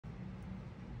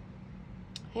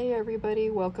Hey everybody,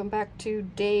 welcome back to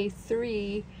day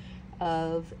 3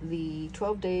 of the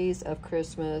 12 Days of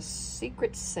Christmas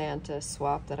Secret Santa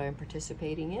swap that I'm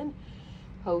participating in,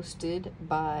 hosted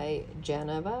by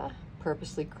Janiva,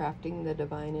 Purposely Crafting the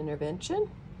Divine Intervention.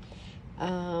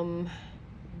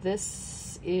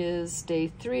 This is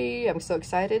day 3. I'm so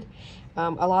excited. A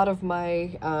lot of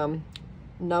my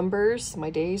numbers, my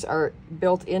days, are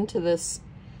built into this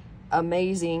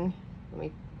amazing, let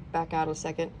me back out a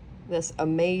second, this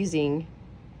amazing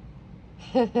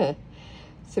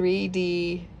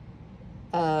 3D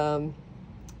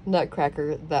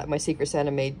nutcracker that my Secret Santa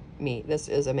made me. This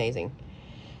is amazing.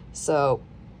 So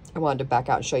I wanted to back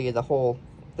out and show you the whole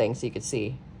thing so you could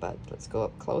see, but let's go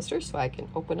up closer so I can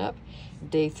open up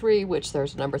day 3, which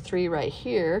there's number 3 right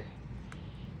here.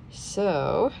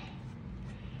 So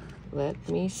let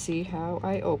me see how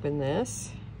I open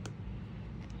this.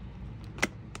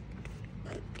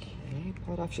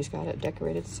 Pull it off. She's got it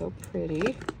decorated so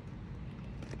pretty.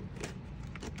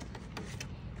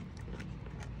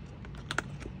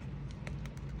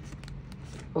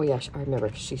 Oh yeah, I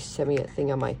remember she sent me a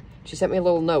thing on my, she sent me a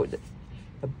little note,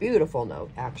 a beautiful note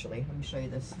actually. Let me show you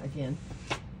this again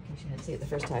in case you hadn't seen it the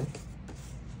first time.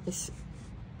 This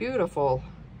beautiful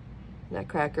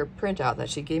nutcracker printout that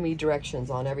she gave me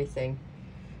directions on everything,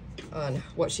 on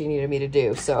what she needed me to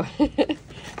do. So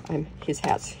his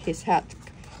hat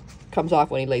comes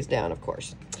off when he lays down, of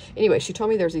course. Anyway, she told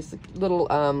me there's these little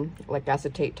like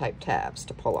acetate type tabs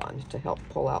to pull on to help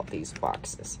pull out these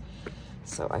boxes.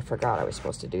 So I forgot I was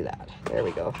supposed to do that. There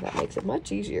we go. That makes it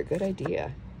much easier. Good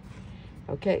idea.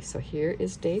 Okay, so here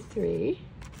is day 3.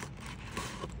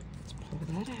 Let's pull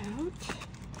that out.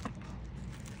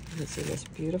 It's in this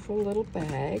beautiful little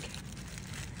bag.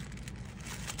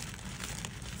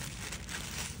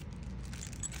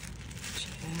 Which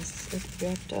has it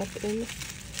wrapped up in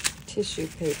tissue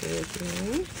paper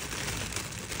again.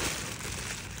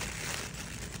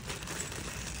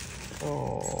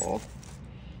 Oh,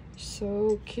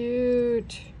 so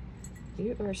cute.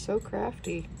 You are so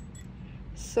crafty.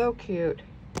 So cute.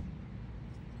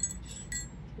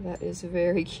 That is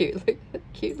very cute. Look at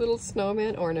that cute little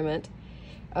snowman ornament.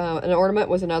 An ornament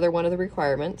was another one of the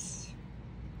requirements.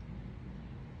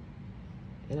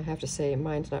 And I have to say,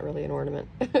 mine's not really an ornament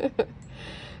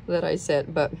that I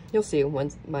sent, but you'll see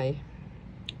when my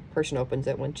person opens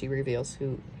it, when she reveals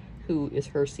who is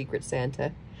her Secret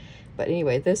Santa. But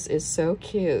anyway, this is so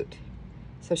cute.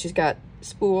 So she's got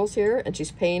spools here, and she's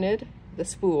painted the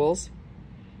spools,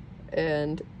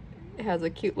 and has a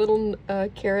cute little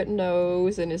carrot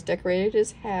nose, and has decorated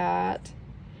his hat,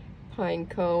 pine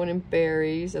cone and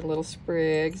berries and little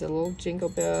sprigs, a little jingle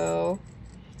bell,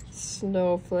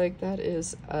 snowflake. That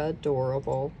is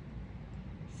adorable.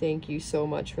 Thank you so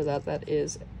much for that. That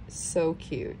is so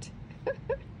cute.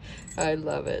 I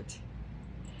love it.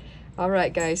 All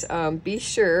right, guys, be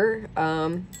sure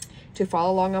to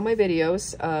follow along on my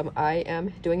videos. I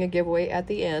am doing a giveaway at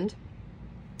the end.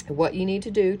 What you need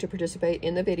to do to participate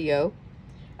in the video,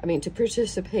 to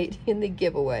participate in the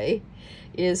giveaway,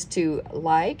 is to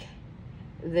like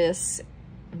this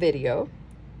video,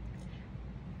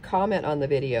 comment on the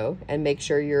video, and make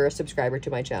sure you're a subscriber to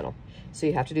my channel. So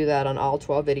you have to do that on all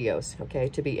 12 videos, okay,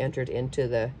 to be entered into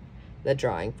the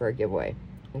drawing for a giveaway,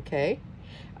 okay?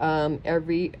 All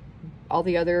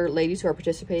the other ladies who are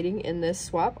participating in this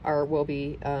swap will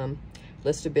be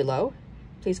listed below.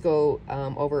 Please go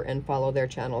over and follow their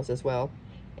channels as well,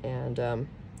 and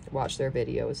watch their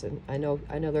videos. And I know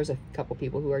there's a couple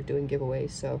people who are doing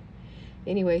giveaways. So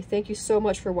anyway, thank you so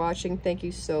much for watching. Thank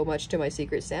you so much to my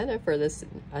Secret Santa for this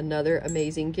another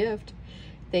amazing gift.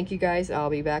 Thank you guys. I'll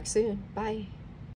be back soon. Bye.